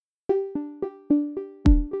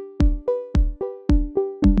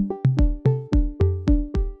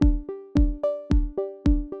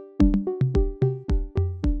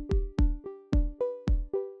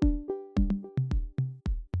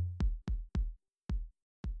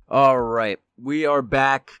All right, we are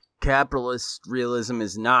back. Capitalist realism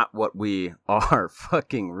is not what we are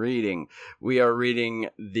fucking reading. We are reading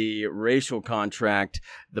The Racial Contract.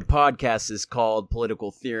 The podcast is called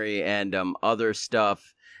Political Theory and other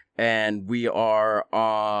stuff. And we're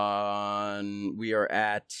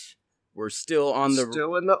still on the...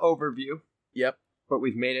 Still in the overview. Yep. But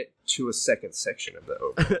we've made it to a second section of the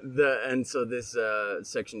overview. And so this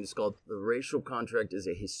section is called The Racial Contract is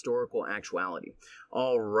a Historical Actuality.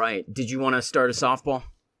 All right. Did you want to start a softball?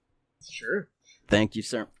 Sure. Thank you,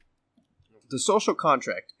 sir. The social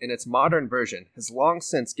contract, in its modern version, has long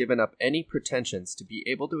since given up any pretensions to be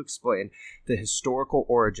able to explain the historical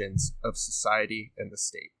origins of society and the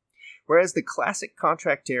state. Whereas the classic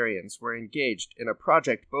contractarians were engaged in a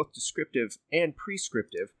project both descriptive and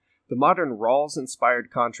prescriptive, the modern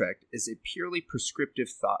Rawls-inspired contract is a purely prescriptive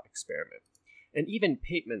thought experiment. And even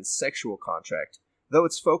Pateman's sexual contract, though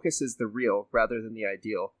its focus is the real rather than the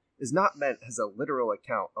ideal, is not meant as a literal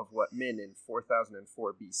account of what men in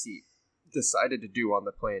 4004 BC decided to do on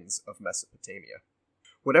the plains of Mesopotamia.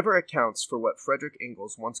 Whatever accounts for what Frederick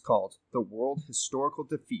Engels once called the world historical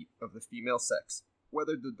defeat of the female sex,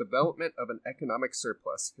 whether the development of an economic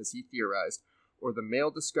surplus, as he theorized, or the male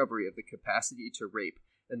discovery of the capacity to rape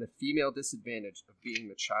and the female disadvantage of being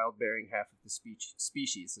the childbearing half of the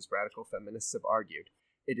species, as radical feminists have argued,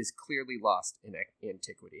 it is clearly lost in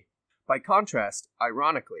antiquity. By contrast,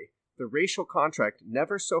 ironically, the racial contract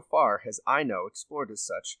never so far as I know explored as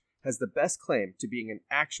such has the best claim to being an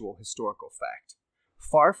actual historical fact.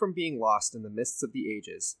 Far from being lost in the mists of the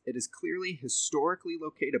ages, it is clearly historically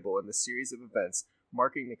locatable in the series of events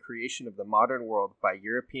marking the creation of the modern world by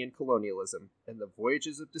European colonialism and the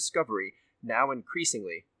voyages of discovery now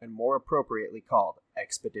increasingly and more appropriately called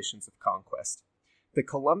expeditions of conquest. The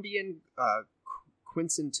Columbian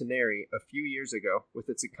quincentenary a few years ago, with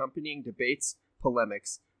its accompanying debates,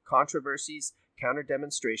 polemics, controversies,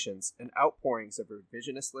 counter-demonstrations, and outpourings of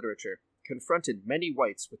revisionist literature, confronted many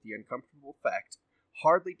whites with the uncomfortable fact,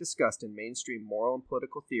 hardly discussed in mainstream moral and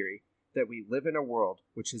political theory, that we live in a world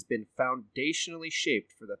which has been foundationally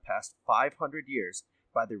shaped for the past 500 years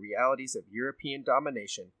by the realities of European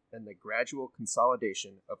domination and the gradual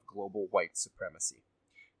consolidation of global white supremacy.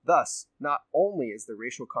 Thus, not only is the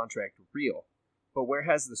racial contract real, but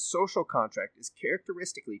whereas the social contract is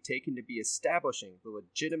characteristically taken to be establishing the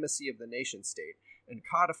legitimacy of the nation-state and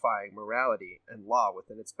codifying morality and law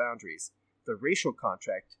within its boundaries, the racial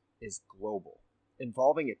contract is global,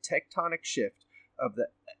 involving a tectonic shift of the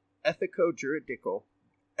ethico-juridical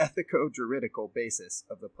basis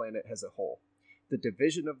of the planet as a whole. The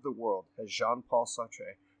division of the world, as Jean-Paul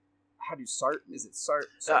Sartre. How do you Sartre? Is it Sartre?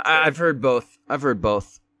 I've heard both. Okay.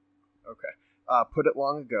 Put it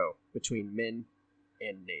long ago between men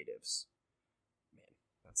and natives. Man,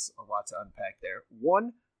 that's a lot to unpack there.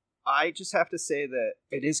 One, I just have to say that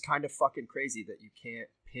it is kind of fucking crazy that you can't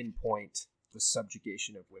pinpoint the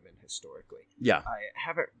subjugation of women historically. Yeah. I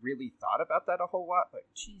haven't really thought about that a whole lot, but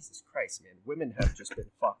Jesus Christ, man, women have just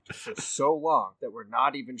been fucked for so long that we're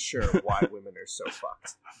not even sure why women are so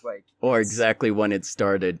fucked. Like, or exactly when it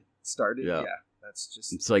started. Yeah. That's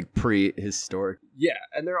just... It's like prehistoric. Yeah,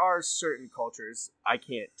 and there are certain cultures, I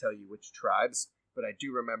can't tell you which tribes, but I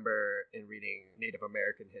do remember in reading Native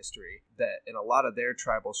American history that in a lot of their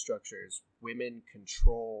tribal structures, women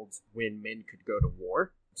controlled when men could go to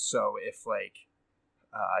war. So if, like,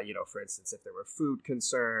 for instance, if there were food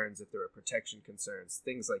concerns, if there were protection concerns,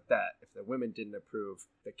 things like that, if the women didn't approve,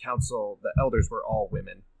 the council, the elders were all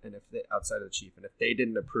women, and if they, outside of the chief, and if they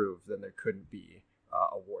didn't approve, then there couldn't be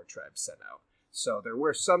a war tribe sent out. So there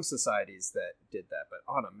were some societies that did that, but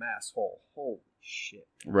on a mass whole, holy shit.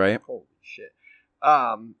 Right. Holy shit.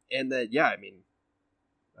 And that, yeah, I mean,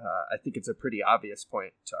 I think it's a pretty obvious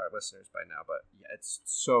point to our listeners by now, but yeah, it's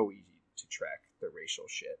so easy to track the racial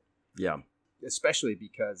shit. Yeah. Especially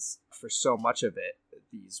because for so much of it,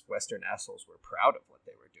 these Western assholes were proud of what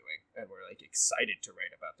they were doing and were like excited to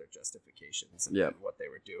write about their justifications and what they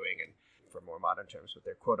were doing. And for more modern terms, with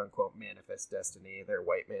their quote unquote manifest destiny, their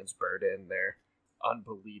white man's burden, their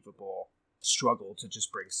unbelievable struggle to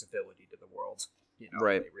just bring civility to the world. You know,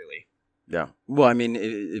 right. They really. Yeah. Well, I mean,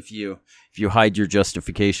 if you hide your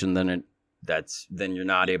justification, then then you're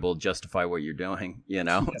not able to justify what you're doing, you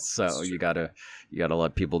know? Yeah, so you gotta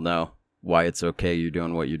let people know why it's okay you're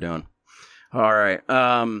doing what you're doing. All right.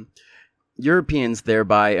 Europeans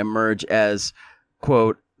thereby emerge as,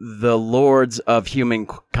 quote, the lords of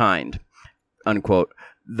humankind, unquote,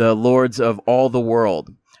 the lords of all the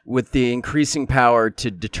world, with the increasing power to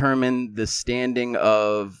determine the standing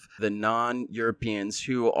of the non-Europeans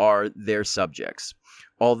who are their subjects.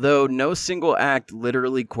 Although no single act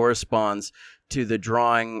literally corresponds to the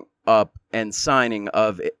drawing up and signing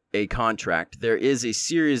of a contract, there is a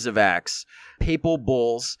series of acts, papal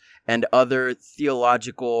bulls, and other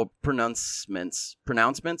theological pronouncements,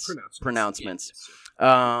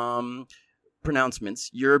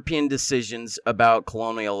 European decisions about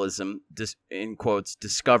colonialism, in quotes,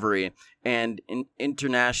 discovery, and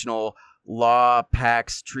international law,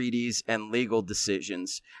 pacts, treaties, and legal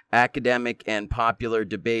decisions, academic and popular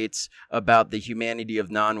debates about the humanity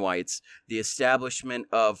of non-whites, the establishment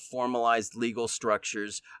of formalized legal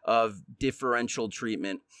structures of differential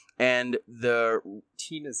treatment, and the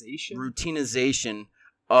routinization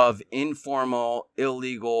of informal,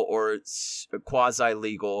 illegal, or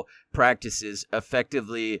quasi-legal practices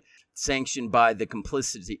effectively sanctioned by the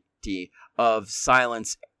complicity of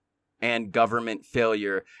silence and government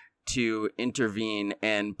failure to intervene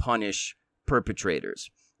and punish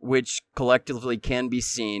perpetrators, which collectively can be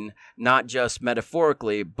seen not just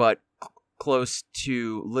metaphorically, but close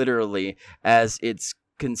to literally as its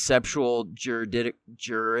conceptual,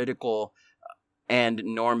 juridical, and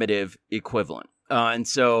normative equivalent. And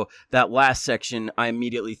so that last section, I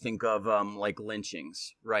immediately think of like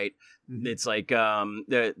lynchings, right? Mm-hmm. It's like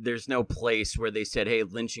there's no place where they said, hey,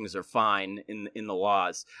 lynchings are fine in the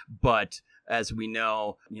laws. But as we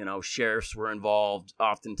know, sheriffs were involved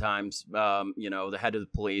oftentimes, the head of the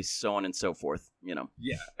police, so on and so forth,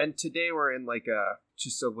 Yeah. And today we're in like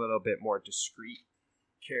just a little bit more discreet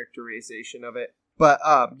characterization of it. But,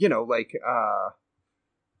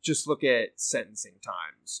 just look at sentencing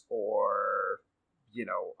times or,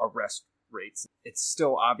 arrest rates. It's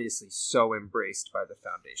still obviously so embraced by the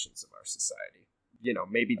foundations of our society.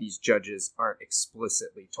 Maybe these judges aren't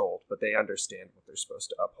explicitly told, but they understand what they're supposed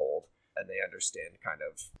to uphold. And they understand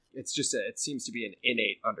it seems to be an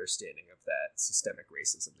innate understanding of that systemic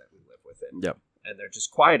racism that we live within. Yep. And they're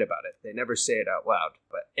just quiet about it. They never say it out loud.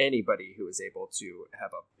 But anybody who is able to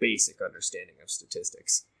have a basic understanding of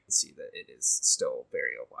statistics can see that it is still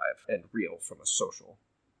very alive and real from a social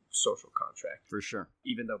contract. For sure.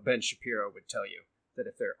 Even though Ben Shapiro would tell you that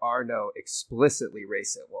if there are no explicitly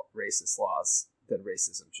racist laws, then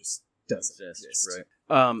racism just doesn't exist. Right.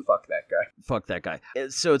 Fuck that guy.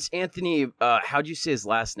 So it's Anthony, how'd you say his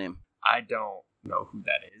last name? I don't know who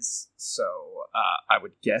that is. So I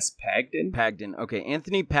would guess Pagden. Pagden. Okay.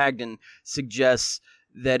 Anthony Pagden suggests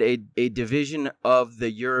that a division of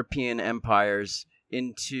the European empires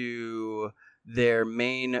into their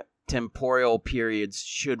main temporal periods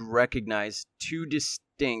should recognize two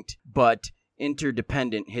distinct but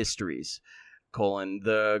interdependent histories.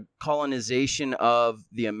 The colonization of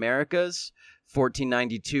the Americas,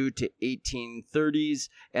 1492 to 1830s,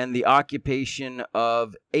 and the occupation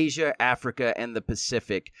of Asia, Africa, and the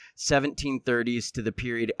Pacific, 1730s to the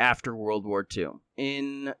period after World War II.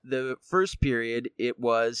 In the first period, it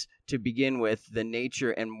was, to begin with, the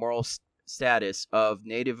nature and moral status of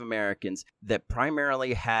Native Americans that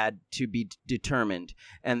primarily had to be determined,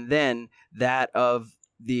 and then that of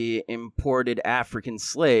the imported African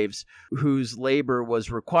slaves whose labor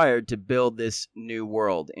was required to build this new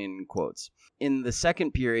world, in quotes. In the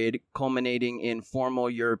second period, culminating in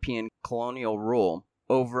formal European colonial rule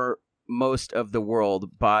over most of the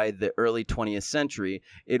world by the early 20th century,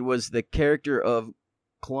 it was the character of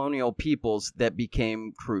colonial peoples that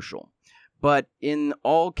became crucial. But in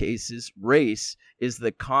all cases, race is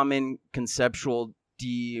the common conceptual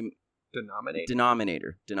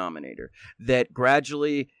denominator that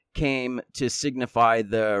gradually came to signify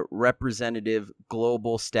the representative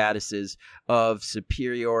global statuses of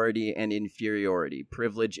superiority and inferiority,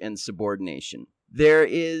 privilege and subordination. There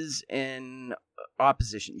is an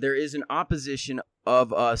opposition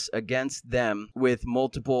of us against them with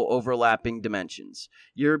multiple overlapping dimensions.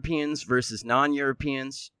 Europeans versus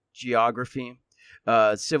non-Europeans, geography,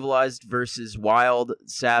 civilized versus wild,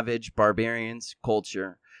 savage, barbarians,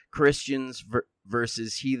 culture, Christians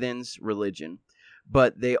versus heathens, religion.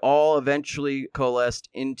 But they all eventually coalesced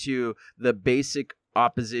into the basic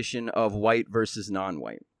opposition of white versus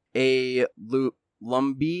non-white.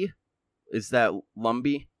 Lumbee? Is that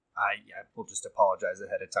Lumbee? Yeah, we'll just apologize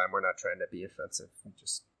ahead of time. We're not trying to be offensive. We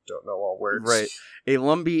just don't know all words. Right. A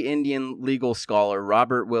Lumbee Indian legal scholar,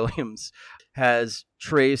 Robert Williams, has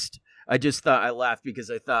traced... I laughed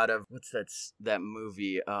because I thought of... What's that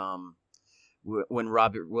movie... when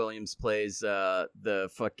Robert Williams plays the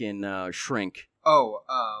fucking shrink. Oh,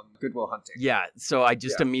 Good Will Hunting. Yeah, so I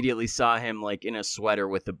just immediately saw him like in a sweater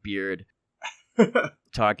with a beard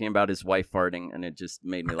talking about his wife farting, and it just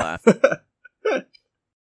made me laugh.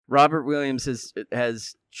 Robert Williams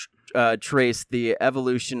has trace the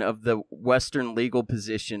evolution of the Western legal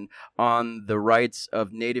position on the rights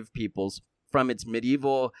of native peoples from its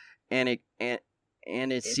medieval antecedents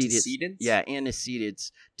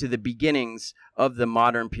to the beginnings of the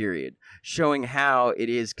modern period, showing how it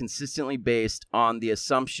is consistently based on the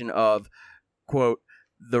assumption of, quote,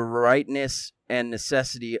 the rightness and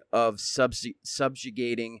necessity of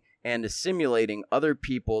subjugating and assimilating other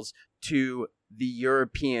peoples to the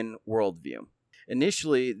European worldview.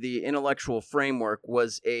 Initially, the intellectual framework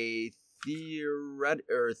was a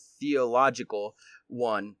theological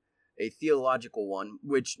one,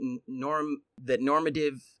 which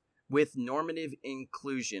normative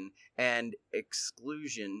inclusion and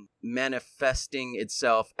exclusion manifesting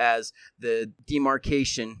itself as the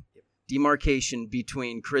demarcation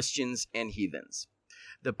between Christians and heathens.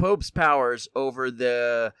 The Pope's powers over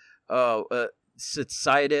the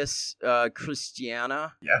Societas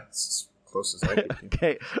Christiana. Yeah, it's as close as I can.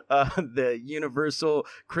 Okay, the Universal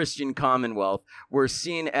Christian Commonwealth were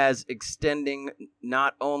seen as extending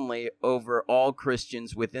not only over all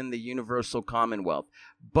Christians within the Universal Commonwealth,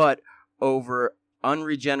 but over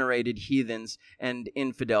unregenerated heathens and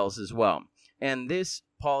infidels as well. And this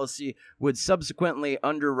policy would subsequently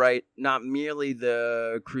underwrite not merely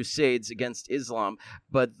the Crusades against Islam,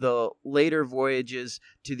 but the later voyages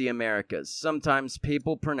to the Americas. Sometimes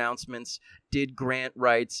papal pronouncements did grant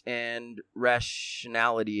rights and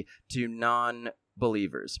rationality to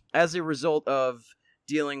non-believers. As a result of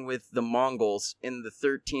dealing with the Mongols in the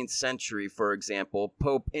 13th century, for example,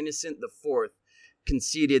 Pope Innocent IV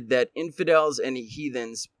conceded that infidels and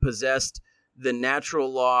heathens possessed the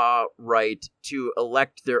natural law right to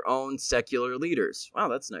elect their own secular leaders. Wow,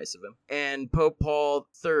 that's nice of him. And Pope Paul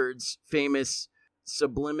III's famous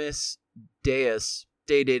Sublimis Deus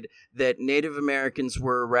stated that Native Americans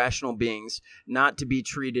were rational beings, not to be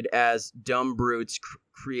treated as dumb brutes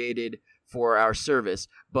created for our service,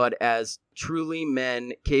 but as truly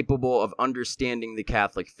men capable of understanding the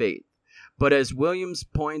Catholic faith. But as Williams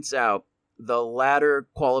points out, the latter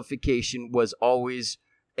qualification was always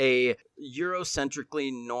a Eurocentrically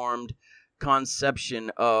normed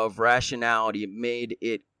conception of rationality made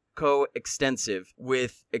it coextensive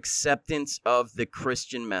with acceptance of the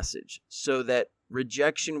Christian message, so that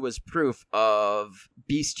rejection was proof of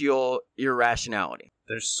bestial irrationality.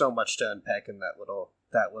 There's so much to unpack in that little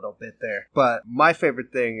bit there. But my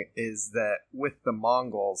favorite thing is that with the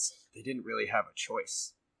Mongols, they didn't really have a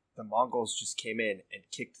choice. The Mongols just came in and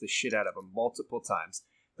kicked the shit out of them multiple times.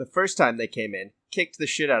 The first time they came in, kicked the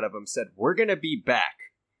shit out of them, said, we're going to be back.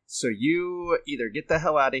 So you either get the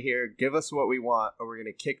hell out of here, give us what we want, or we're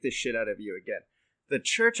going to kick the shit out of you again. The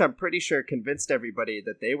church, I'm pretty sure, convinced everybody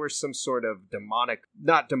that they were some sort of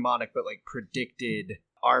not demonic, but like predicted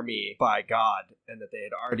army by God, and that they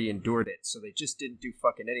had already endured it. So they just didn't do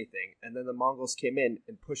fucking anything. And then the Mongols came in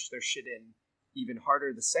and pushed their shit in even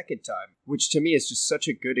harder the second time, which to me is just such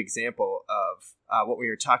a good example of what we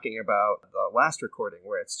were talking about the last recording,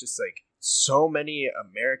 where it's just like so many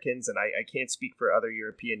Americans, and I can't speak for other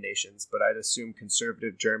European nations, but I'd assume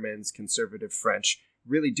conservative Germans, conservative French,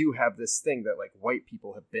 really do have this thing that like white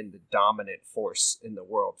people have been the dominant force in the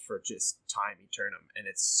world for just time eternum, and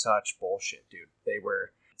it's such bullshit, dude. They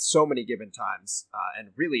were so many given times,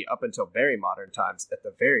 and really up until very modern times, at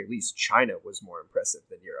the very least, China was more impressive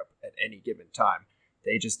than Europe at any given time.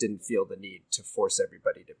 They just didn't feel the need to force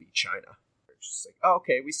everybody to be China. They're just like, oh,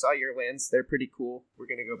 okay, we saw your lands. They're pretty cool. We're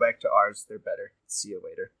going to go back to ours. They're better. See you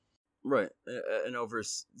later. Right. An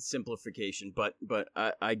oversimplification, but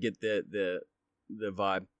I get the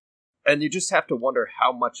vibe. And you just have to wonder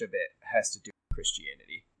how much of it has to do with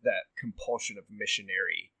Christianity. That compulsion of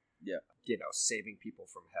missionary, saving people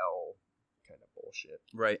from hell kind of bullshit.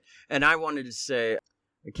 Right. And I wanted to say,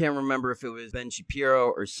 I can't remember if it was Ben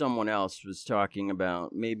Shapiro or someone else was talking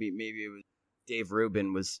about, maybe it was Dave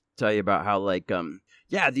Rubin was telling you about how like,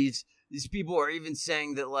 these people are even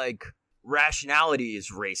saying that like rationality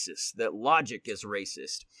is racist, that logic is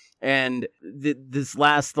racist. And this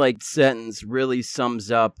last like sentence really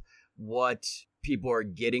sums up what people are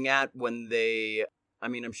getting at when they, I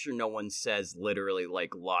mean, I'm sure no one says literally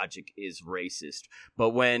like logic is racist,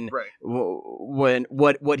 but when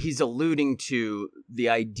what he's alluding to, the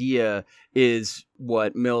idea is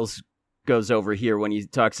what Mills goes over here when he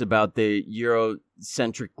talks about the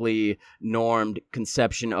Eurocentrically normed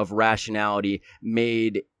conception of rationality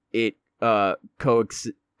made it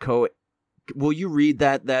Will you read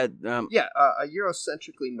that? A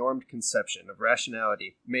Eurocentrically normed conception of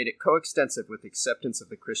rationality made it coextensive with acceptance of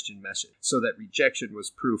the Christian message, so that rejection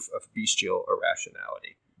was proof of bestial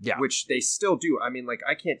irrationality. Yeah. Which they still do. I mean, like,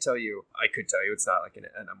 I could tell you it's not like an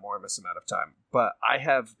enormous amount of time, but I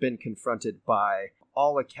have been confronted by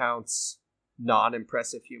all accounts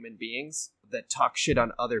non-impressive human beings that talk shit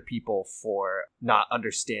on other people for not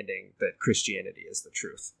understanding that Christianity is the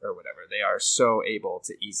truth or whatever. They are so able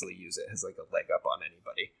to easily use it as like a leg up on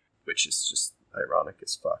anybody, which is just ironic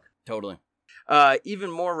as fuck. Totally.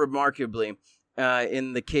 Even more remarkably,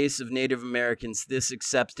 in the case of Native Americans, this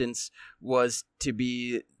acceptance was to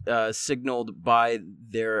be signaled by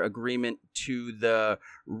their agreement to the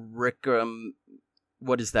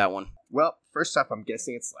what is that one? Well, first off, I'm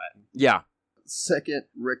guessing it's Latin. Yeah. Second,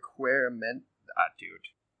 requerimiento.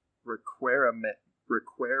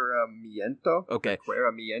 Okay.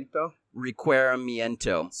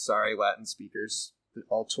 Requerimiento. Sorry, Latin speakers.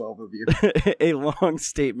 All 12 of you. A long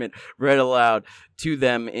statement read aloud to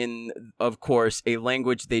them in, of course, a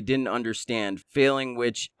language they didn't understand, failing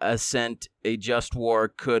which assent a just war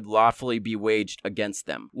could lawfully be waged against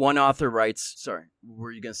them. One author writes, sorry,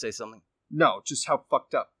 were you going to say something? No, just how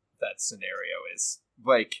fucked up that scenario is.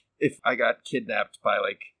 Like, if I got kidnapped by,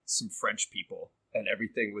 like, some French people and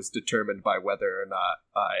everything was determined by whether or not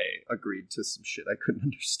I agreed to some shit I couldn't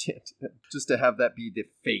understand. Just to have that be the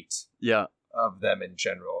fate. Yeah. Of them in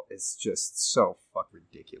general is just so fucking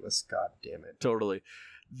ridiculous. God damn it. Totally.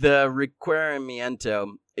 The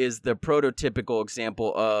requerimiento is the prototypical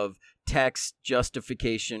example of text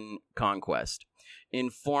justification conquest.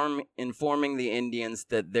 Informing the Indians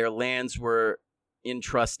that their lands were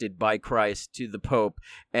entrusted by Christ to the Pope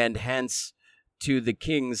and hence to the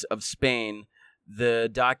kings of Spain. The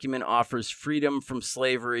document offers freedom from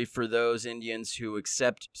slavery for those Indians who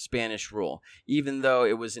accept Spanish rule. Even though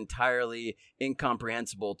it was entirely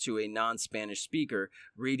incomprehensible to a non-Spanish speaker,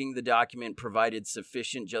 reading the document provided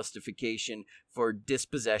sufficient justification for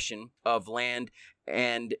dispossession of land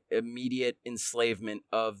and immediate enslavement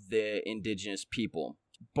of the indigenous people.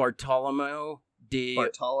 Bartolomé de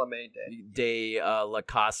las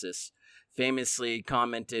Casas famously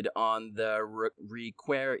commented on the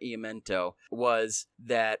requerimiento was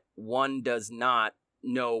that one does not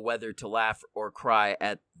know whether to laugh or cry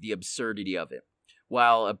at the absurdity of it.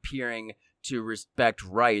 While appearing to respect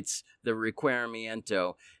rights, the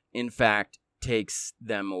requerimiento, in fact, takes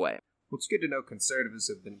them away. Well, it's good to know conservatives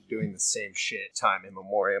have been doing the same shit time in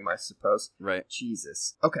memoriam, I suppose. Right.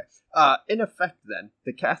 Jesus. Okay. In effect, then,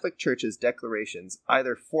 the Catholic Church's declarations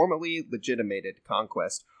either formally legitimated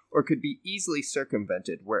conquest or could be easily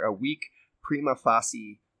circumvented where a weak prima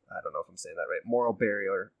facie, I don't know if I'm saying that right, moral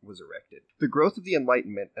barrier was erected. The growth of the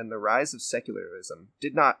Enlightenment and the rise of secularism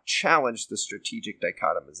did not challenge the strategic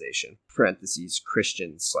dichotomization, parentheses,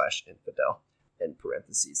 Christian/infidel, end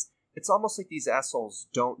parentheses. It's almost like these assholes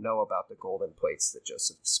don't know about the golden plates that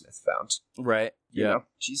Joseph Smith found. Right. You know,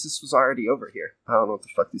 Jesus was already over here. I don't know what the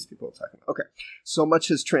fuck these people are talking about. Okay. So much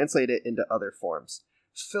has translated into other forms.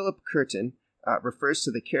 Philip Curtin refers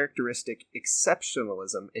to the characteristic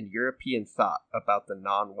exceptionalism in European thought about the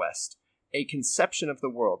non-West, a conception of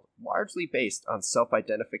the world largely based on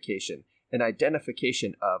self-identification and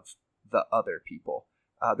identification of the other people.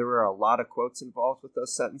 There were a lot of quotes involved with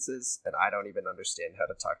those sentences, and I don't even understand how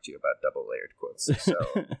to talk to you about double-layered quotes, so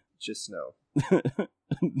just know.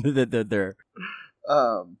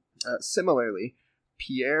 Similarly,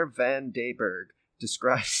 Pierre van den Berg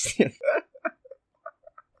describes...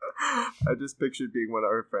 I just pictured being one of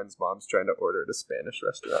our friends' moms trying to order at a Spanish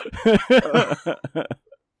restaurant.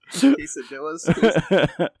 Quesadillas,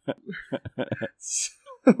 please.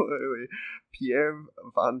 Pierre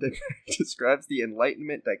van den Berg describes the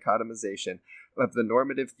Enlightenment dichotomization of the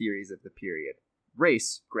normative theories of the period.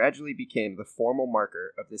 Race gradually became the formal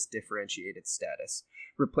marker of this differentiated status,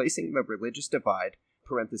 replacing the religious divide,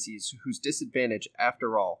 parentheses, whose disadvantage,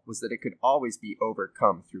 after all, was that it could always be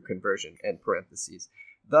overcome through conversion, end parentheses.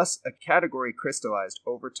 Thus, a category crystallized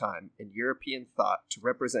over time in European thought to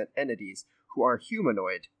represent entities who are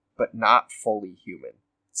humanoid, but not fully human,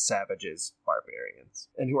 savages, barbarians,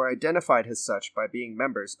 and who are identified as such by being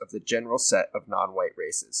members of the general set of non-white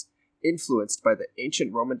races, influenced by the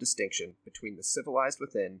ancient Roman distinction between the civilized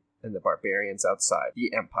within and the barbarians outside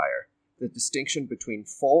the empire, the distinction between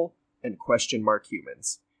full and question mark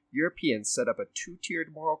humans. Europeans set up a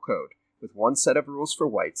two-tiered moral code with one set of rules for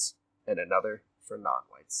whites and another for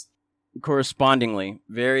non-whites. Correspondingly,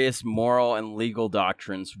 various moral and legal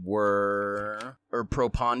doctrines were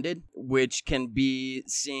propounded, which can be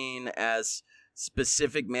seen as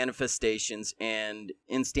specific manifestations and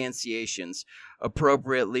instantiations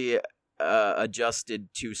appropriately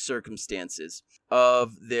adjusted to circumstances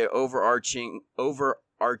of the overarching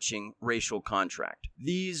racial contract.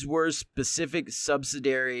 These were specific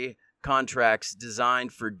subsidiary contracts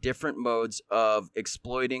designed for different modes of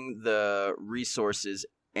exploiting the resources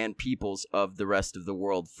and peoples of the rest of the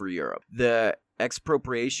world for Europe. The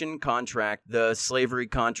expropriation contract, the slavery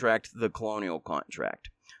contract, the colonial contract.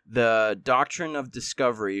 The doctrine of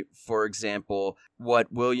discovery, for example,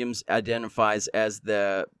 what Williams identifies as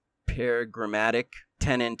the paragrammatic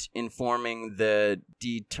tenet informing the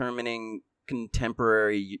determining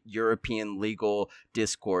contemporary European legal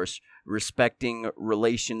discourse respecting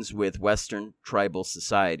relations with Western tribal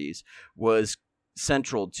societies, was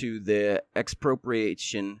central to the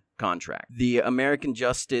expropriation contract. The American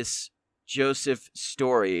Justice Joseph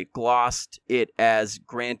Story glossed it as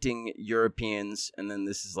granting Europeans, and then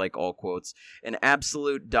this is like all quotes, an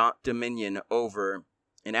absolute dominion over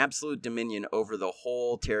the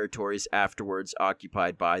whole territories afterwards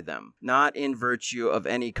occupied by them, not in virtue of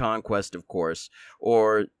any conquest, of course,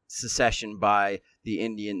 or secession by the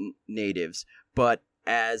Indian natives, but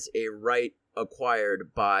as a right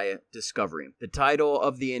acquired by discovery. The title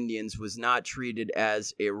of the Indians was not treated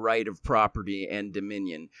as a right of property and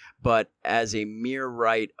dominion, but as a mere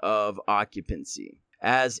right of occupancy.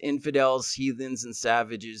 As infidels, heathens, and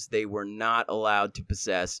savages, they were not allowed to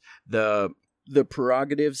possess the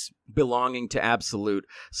prerogatives belonging to absolute,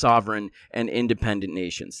 sovereign, and independent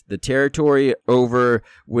nations. The territory over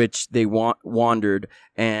which they wandered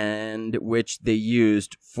and which they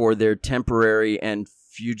used for their temporary and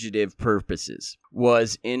fugitive purposes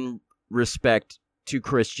was, in respect to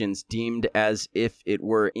Christians, deemed as if it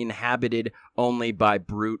were inhabited only by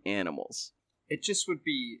brute animals. It just would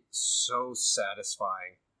be so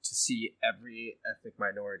satisfying to see every ethnic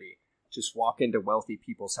minority just walk into wealthy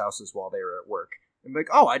people's houses while they were at work and be like,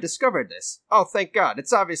 oh, I discovered this. Oh, thank God.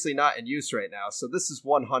 It's obviously not in use right now, so this is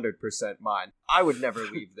 100% mine. I would never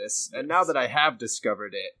leave this. And now that I have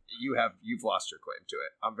discovered it, you've lost your claim to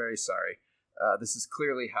it. I'm very sorry. This is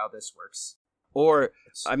clearly how this works. Or,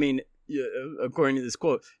 I mean, according to this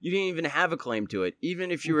quote, you didn't even have a claim to it.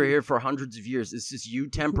 Even if you were here for hundreds of years, it's just you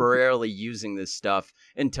temporarily using this stuff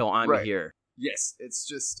until I'm here. Yes,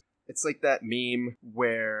 it's like that meme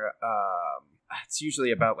where it's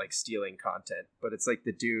usually about like stealing content, but it's like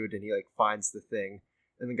the dude and he like finds the thing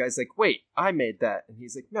and the guy's like, wait, I made that. And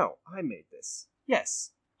he's like, no, I made this.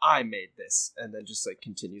 Yes, I made this. And then just like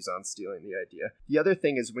continues on stealing the idea. The other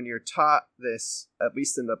thing is when you're taught this, at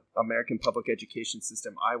least in the American public education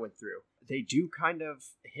system I went through, they do kind of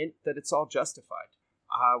hint that it's all justified.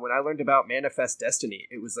 When I learned about Manifest Destiny,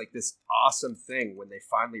 it was like this awesome thing when they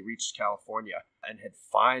finally reached California and had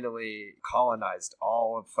finally colonized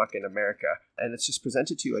all of fucking America. And it's just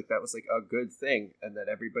presented to you like that was like a good thing. And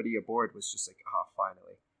that everybody aboard was just like, oh,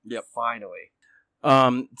 finally. Yep.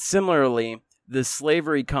 Finally. Similarly, the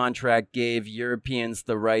slavery contract gave Europeans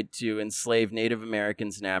the right to enslave Native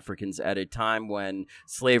Americans and Africans at a time when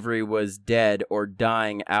slavery was dead or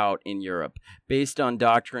dying out in Europe, based on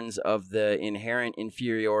doctrines of the inherent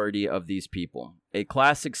inferiority of these people. A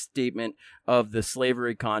classic statement of the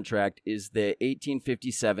slavery contract is the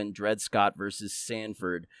 1857 Dred Scott versus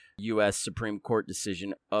Sanford U.S. Supreme Court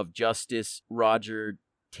decision of Justice Roger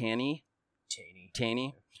Taney,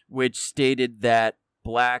 which stated that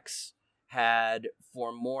blacks had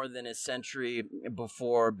for more than a century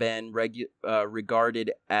before been regarded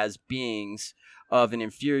as beings of an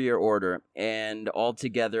inferior order and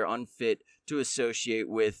altogether unfit to associate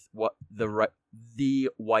with the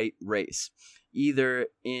white race, either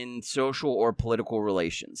in social or political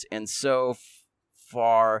relations, and so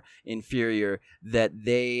far inferior that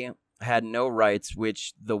they had no rights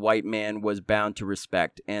which the white man was bound to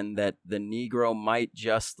respect, and that the Negro might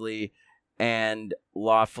justly and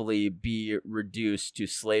lawfully be reduced to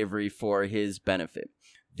slavery for his benefit.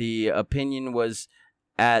 The opinion was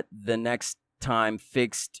at the next time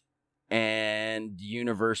fixed and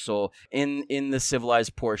universal in the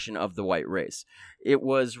civilized portion of the white race. It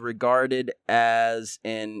was regarded as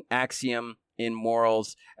an axiom in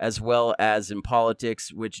morals as well as in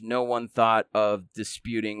politics, which no one thought of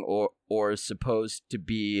disputing or supposed to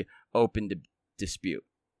be open to dispute.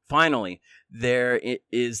 Finally, there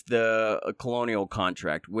is the colonial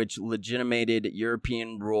contract, which legitimated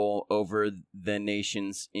European rule over the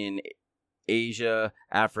nations in Asia,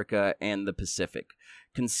 Africa, and the Pacific.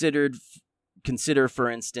 Consider, for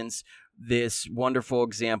instance, this wonderful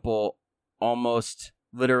example, almost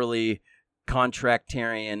literally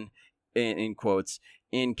contractarian, in quotes,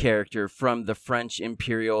 in character, from the French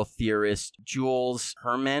imperial theorist Jules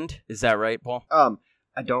Hermand. Is that right, Paul?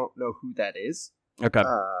 I don't know who that is. Okay.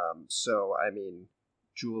 So, I mean,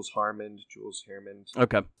 Jules Hermand.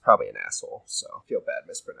 Okay. Probably an asshole, so I feel bad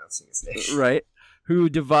mispronouncing his name. Right. Who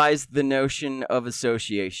devised the notion of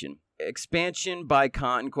association. expansion by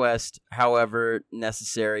conquest, however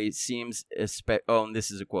necessary, seems and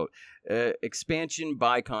this is a quote. Expansion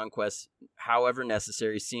by conquest, however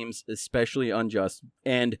necessary, seems especially unjust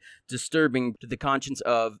and disturbing to the conscience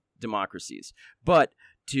of democracies. But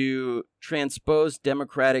to transpose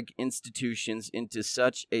democratic institutions into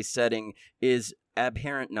such a setting is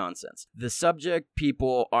abhorrent nonsense. The subject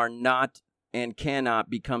people are not and cannot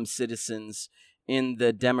become citizens in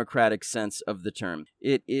the democratic sense of the term.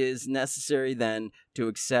 It is necessary then to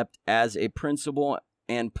accept as a principle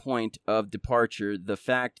and point of departure the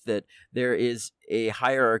fact that there is a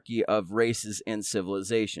hierarchy of races and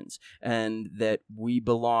civilizations, and that we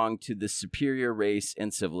belong to the superior race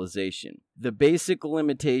and civilization. The basic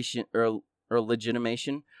limitation or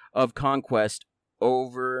legitimation of conquest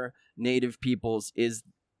over native peoples is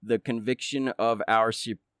the conviction of our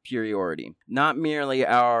superiority, not merely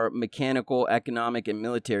our mechanical, economic, and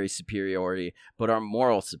military superiority, but our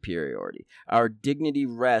moral superiority. Our dignity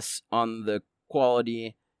rests on the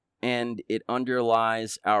quality, and it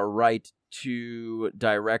underlies our right to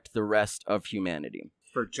direct the rest of humanity.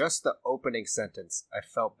 For just the opening sentence, I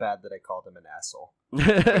felt bad that I called him an asshole.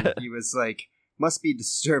 When he was like, must be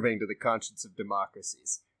disturbing to the conscience of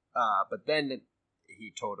democracies. But then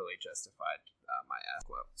he totally justified my ass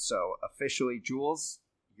quote. So officially, Jules,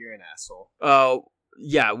 you're an asshole.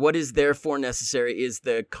 Yeah, what is therefore necessary is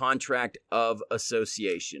the contract of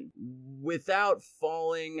association. Without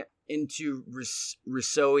falling into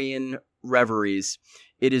Rousseauian reveries,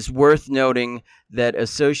 it is worth noting that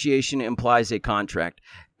association implies a contract,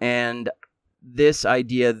 and this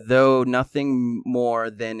idea, though nothing more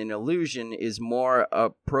than an illusion, is more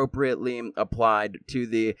appropriately applied to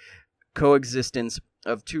the coexistence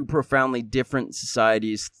of two profoundly different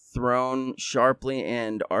societies thrown sharply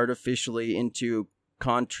and artificially into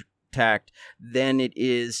contact than it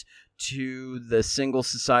is to the single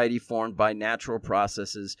society formed by natural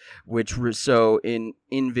processes which Rousseau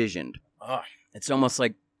envisioned. It's almost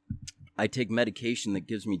like I take medication that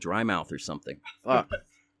gives me dry mouth or something.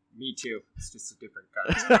 Me too. It's just a different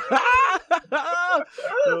kind.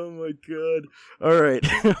 Oh my god. All right.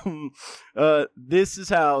 This is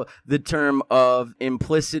how the term of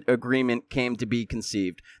implicit agreement came to be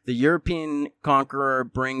conceived. The European conqueror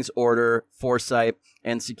brings order, foresight,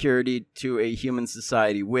 and security to a human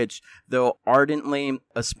society which, though ardently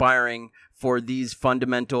aspiring for these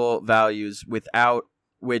fundamental values without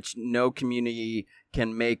which no community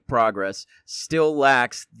can make progress, still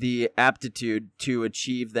lacks the aptitude to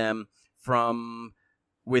achieve them from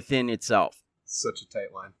within itself. Such a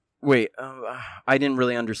tight line. Wait, I didn't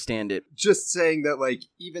really understand it. Just saying that, like,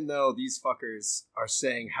 even though these fuckers are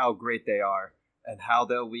saying how great they are and how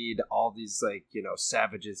they'll lead all these, like, you know,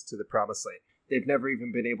 savages to the promised land, they've never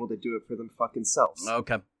even been able to do it for them fucking selves.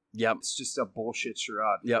 Okay. Yep. It's just a bullshit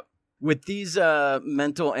charade. Yep. With these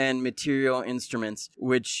mental and material instruments,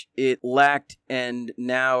 which it lacked and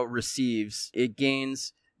now receives, it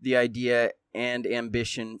gains the idea and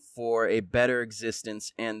ambition for a better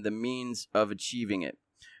existence and the means of achieving it.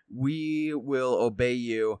 We will obey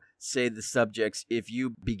you, say the subjects, if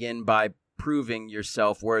you begin by proving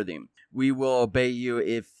yourself worthy. We will obey you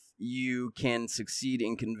if you can succeed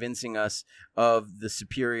in convincing us of the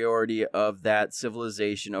superiority of that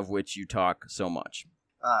civilization of which you talk so much.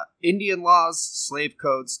 Indian laws, slave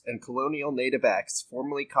codes, and colonial native acts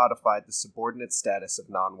formally codified the subordinate status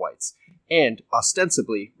of non-whites and,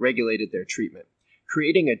 ostensibly, regulated their treatment,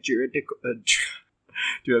 creating a juridical...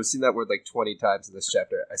 Dude, I've seen that word like 20 times in this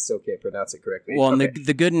chapter. I still can't pronounce it correctly. Well, okay. and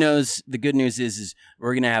the good news is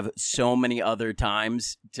we're gonna have so many other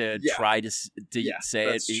times to try to say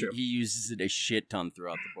it. He uses it a shit ton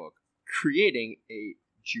throughout the book. Creating a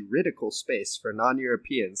juridical space for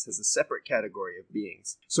non-Europeans as a separate category of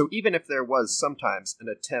beings. So even if there was sometimes an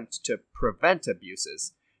attempt to prevent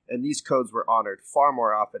abuses, and these codes were honored far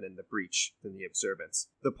more often in the breach than the observance,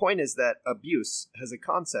 the point is that abuse as a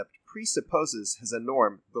concept presupposes as a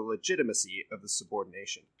norm the legitimacy of the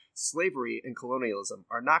subordination. Slavery and colonialism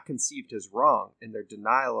are not conceived as wrong in their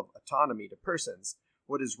denial of autonomy to persons.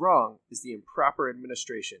 What is wrong is the improper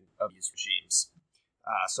administration of these regimes.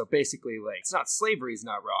 So basically, like, it's not slavery is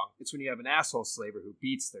not wrong. It's when you have an asshole slaver who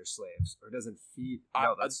beats their slaves or doesn't feed.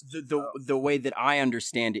 No, that's the way that I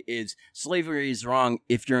understand it is slavery is wrong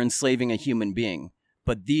if you're enslaving a human being,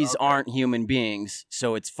 but these aren't human beings,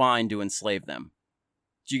 so it's fine to enslave them.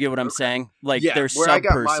 Do you get what I'm saying? Like, they're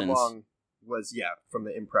sub-persons. was, from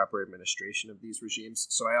the improper administration of these regimes.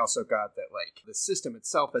 So I also got that, like, the system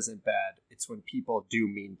itself isn't bad. It's when people do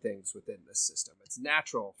mean things within this system. It's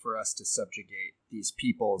natural for us to subjugate these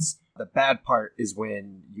peoples. The bad part is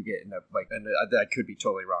when you get in a, like, and that could be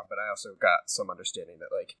totally wrong, but I also got some understanding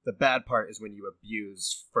that, like, the bad part is when you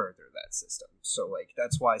abuse further that system. So, like,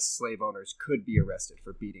 that's why slave owners could be arrested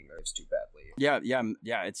for beating slaves too badly.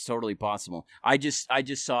 Yeah, it's totally possible. I just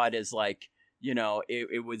saw it as, like, you know,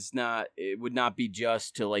 it would not be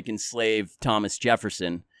just to, like, enslave Thomas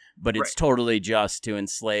Jefferson, but it's totally just to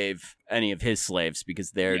enslave any of his slaves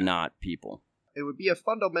because they're not people. It would be a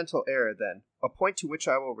fundamental error, then, a point to which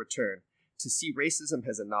I will return, to see racism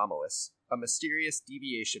as anomalous, a mysterious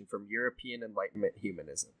deviation from European Enlightenment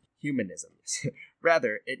humanism.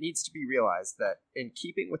 Rather, it needs to be realized that, in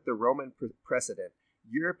keeping with the Roman precedent,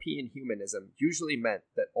 European humanism usually meant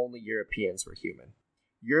that only Europeans were human.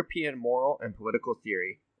 European moral and political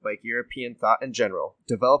theory, like European thought in general,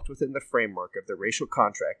 developed within the framework of the racial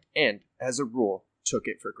contract and, as a rule, took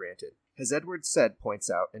it for granted. As Edward Said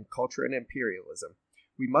points out in Culture and Imperialism,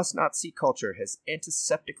 we must not see culture as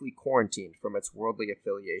antiseptically quarantined from its worldly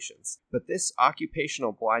affiliations, but this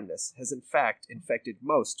occupational blindness has in fact infected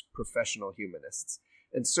most professional humanists,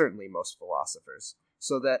 and certainly most philosophers,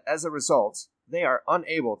 so that, as a result, they are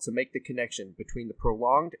unable to make the connection between the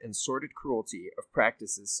prolonged and sordid cruelty of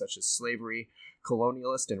practices such as slavery,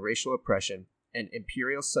 colonialist and racial oppression, and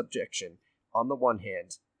imperial subjection on the one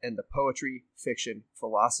hand, and the poetry, fiction,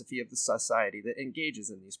 philosophy of the society that engages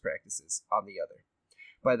in these practices on the other.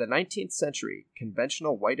 By the 19th century,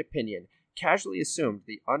 conventional white opinion casually assumed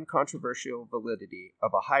the uncontroversial validity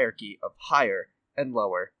of a hierarchy of higher and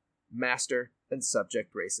lower, master and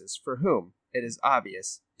subject races for whom, it is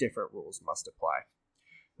obvious, different rules must apply.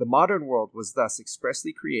 The modern world was thus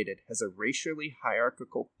expressly created as a racially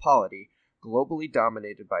hierarchical polity globally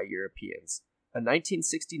dominated by Europeans. A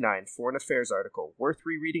 1969 Foreign Affairs article worth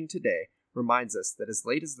rereading today reminds us that as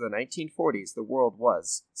late as the 1940s, the world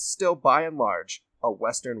was, still by and large, a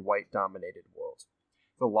Western white-dominated world.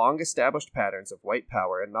 The long-established patterns of white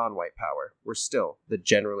power and non-white power were still the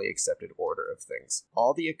generally accepted order of things.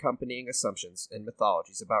 All the accompanying assumptions and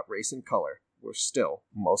mythologies about race and color were still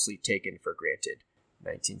mostly taken for granted.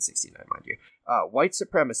 1969, mind you. White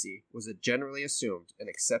supremacy was a generally assumed and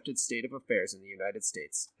accepted state of affairs in the United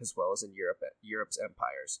States, as well as in Europe's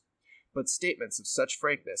empires. But statements of such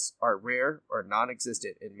frankness are rare or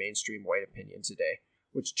non-existent in mainstream white opinion today,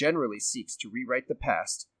 which generally seeks to rewrite the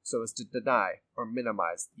past so as to deny or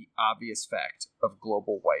minimize the obvious fact of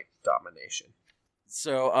global white domination.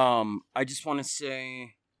 So, I just want to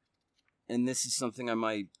say, and this is something I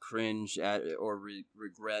might cringe at or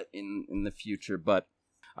regret in the future, but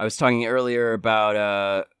I was talking earlier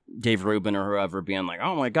about Dave Rubin or whoever being like,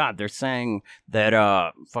 oh my God, they're saying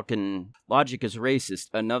that fucking logic is racist.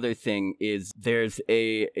 Another thing is there's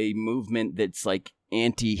a movement that's like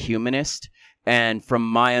anti-humanist. And from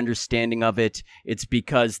my understanding of it, it's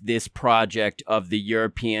because this project of the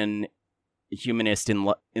European humanist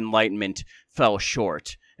enlightenment fell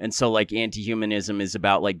short. And so, like, anti-humanism is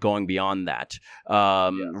about, like, going beyond that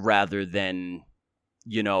rather than,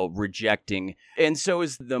 you know, rejecting. And so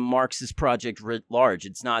is the Marxist project writ large.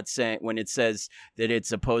 It's not saying, when it says that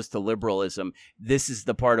it's opposed to liberalism, this is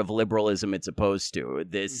the part of liberalism it's opposed to.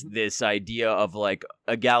 This idea of, like,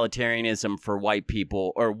 egalitarianism for white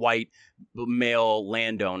people or white male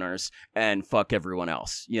landowners and fuck everyone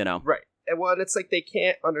else, you know? Right. And well, it's like they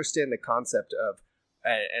can't understand the concept of,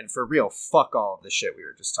 and for real, fuck all of the shit we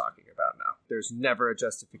were just talking about now. There's never a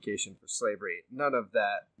justification for slavery. None of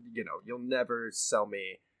that, you know, you'll never sell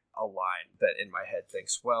me a line that in my head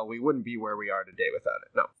thinks, well, we wouldn't be where we are today without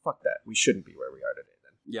it. No, fuck that. We shouldn't be where we are today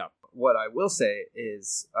then. Yeah. What I will say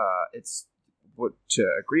is,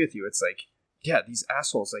 to agree with you, it's like, yeah, these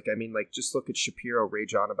assholes, like, I mean, like, just look at Shapiro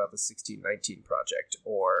rage on about the 1619 Project,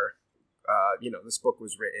 or, you know, this book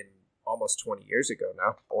was written almost 20 years ago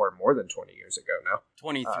now, or more than 20 years ago now.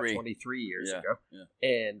 23 years ago. Yeah.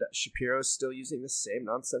 And Shapiro's still using the same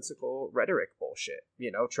nonsensical rhetoric bullshit,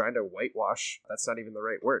 you know, trying to whitewash, that's not even the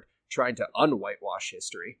right word, trying to unwhitewash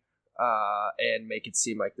history, and make it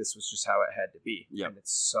seem like this was just how it had to be. Yep. And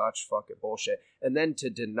it's such fucking bullshit. And then to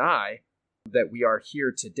deny that we are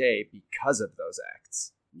here today because of those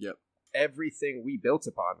acts. Yep. Everything we built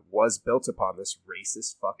upon was built upon this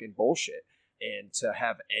racist fucking bullshit. And to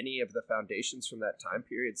have any of the foundations from that time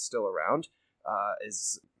period still around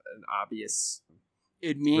is an obvious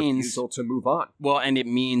refusal to move on. Well, and it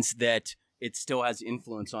means that it still has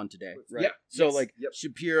influence on today, right? Yeah. So,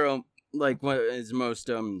 Shapiro, like, one of his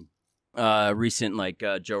most recent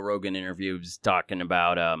Joe Rogan interviews talking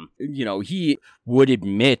about he would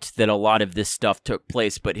admit that a lot of this stuff took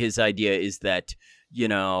place, but his idea is that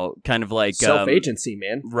kind of like self-agency,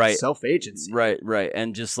 man. Right. Self-agency. Right.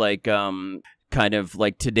 And just kind of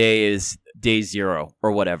like today is day zero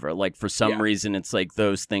or whatever. Like for some reason, it's like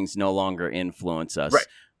those things no longer influence us. Right.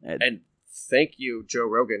 And thank you, Joe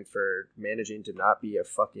Rogan, for managing to not be a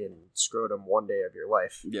fucking scrotum one day of your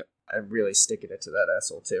life. Yep. I'm really sticking it to that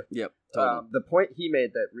asshole too. Yep. Totally. The point he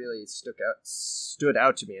made that really stood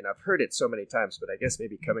out to me, and I've heard it so many times, but I guess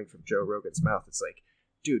maybe coming from Joe Rogan's mouth, it's like,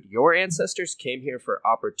 dude, your ancestors came here for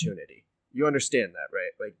opportunity. You understand that,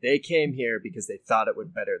 right? Like, they came here because they thought it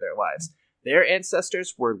would better their lives. Their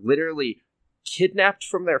ancestors were literally kidnapped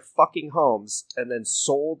from their fucking homes and then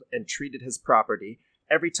sold and treated as property.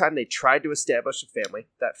 Every time they tried to establish a family,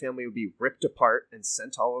 that family would be ripped apart and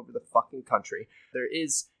sent all over the fucking country.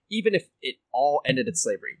 Even if it all ended in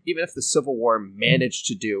slavery, even if the Civil War managed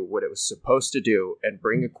to do what it was supposed to do and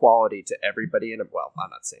bring equality to everybody well, I'm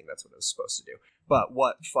not saying that's what it was supposed to do, but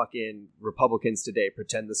what fucking Republicans today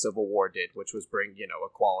pretend the Civil War did, which was bring,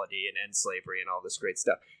 equality and end slavery and all this great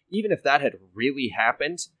stuff. Even if that had really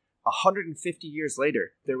happened, 150 years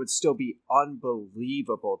later, there would still be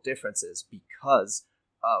unbelievable differences because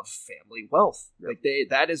of family wealth. Yep. Like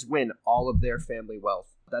that is when all of their family wealth,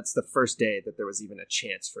 that's the first day that there was even a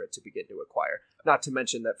chance for it to begin to acquire. Not to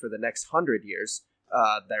mention that for the next 100 years,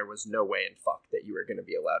 there was no way in fuck that you were going to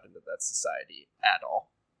be allowed into that society at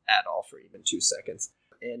all for even 2 seconds.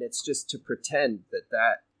 And it's just to pretend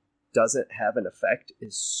that doesn't have an effect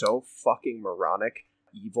is so fucking moronic,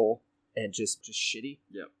 evil, and just shitty.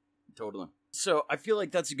 Yep, totally. So I feel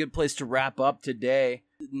like that's a good place to wrap up today.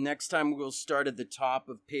 Next time we'll start at the top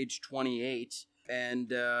of page 28. And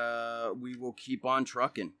we will keep on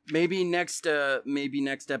trucking. Maybe next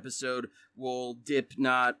episode we'll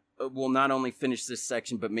we'll not only finish this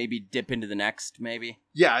section, but maybe dip into the next. Maybe.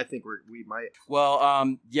 Yeah, I think we might.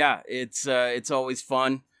 Well, it's always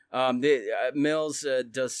fun. Mills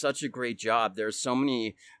does such a great job. There's so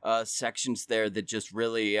many sections there that just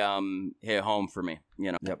really hit home for me.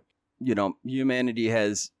 Yep. Humanity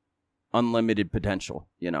has unlimited potential.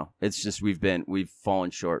 It's just we've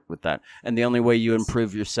fallen short with that, and the only way you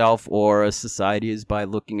improve yourself or a society is by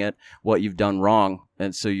looking at what you've done wrong,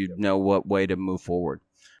 and so you know what way to move forward.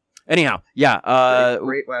 Anyhow,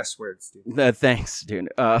 great last words, dude. Thanks, dude.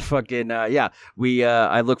 I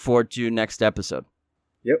look forward to next episode.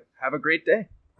 Yep. Have a great day.